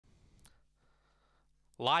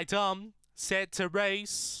Light on, set to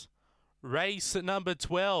race. Race number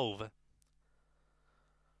 12.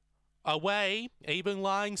 Away, even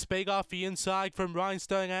line, speed off the inside from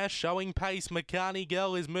Rhinestone Ash, showing pace. McCartney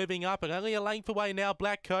Girl is moving up and only a length away now.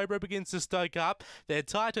 Black Cobra begins to stoke up. They're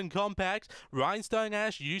tight and compact. Rhinestone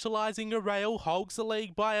Ash utilising a rail, holds the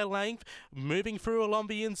lead by a length, moving through along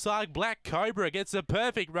the inside. Black Cobra gets a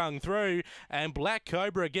perfect run through, and Black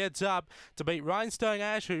Cobra gets up to beat Rhinestone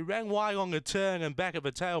Ash, who ran wide on the turn, and back at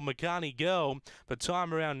the tail McCartney Girl. For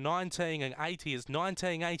time around 19:80 is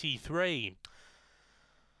 19:83.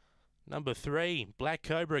 Number 3, Black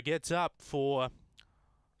Cobra gets up for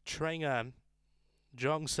trainer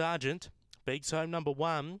John Sargent. Beats home number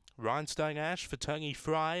 1, Rhinestone Ash for Tony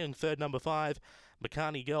Fry, and third number 5,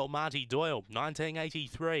 McCartney Girl Marty Doyle,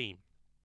 1983.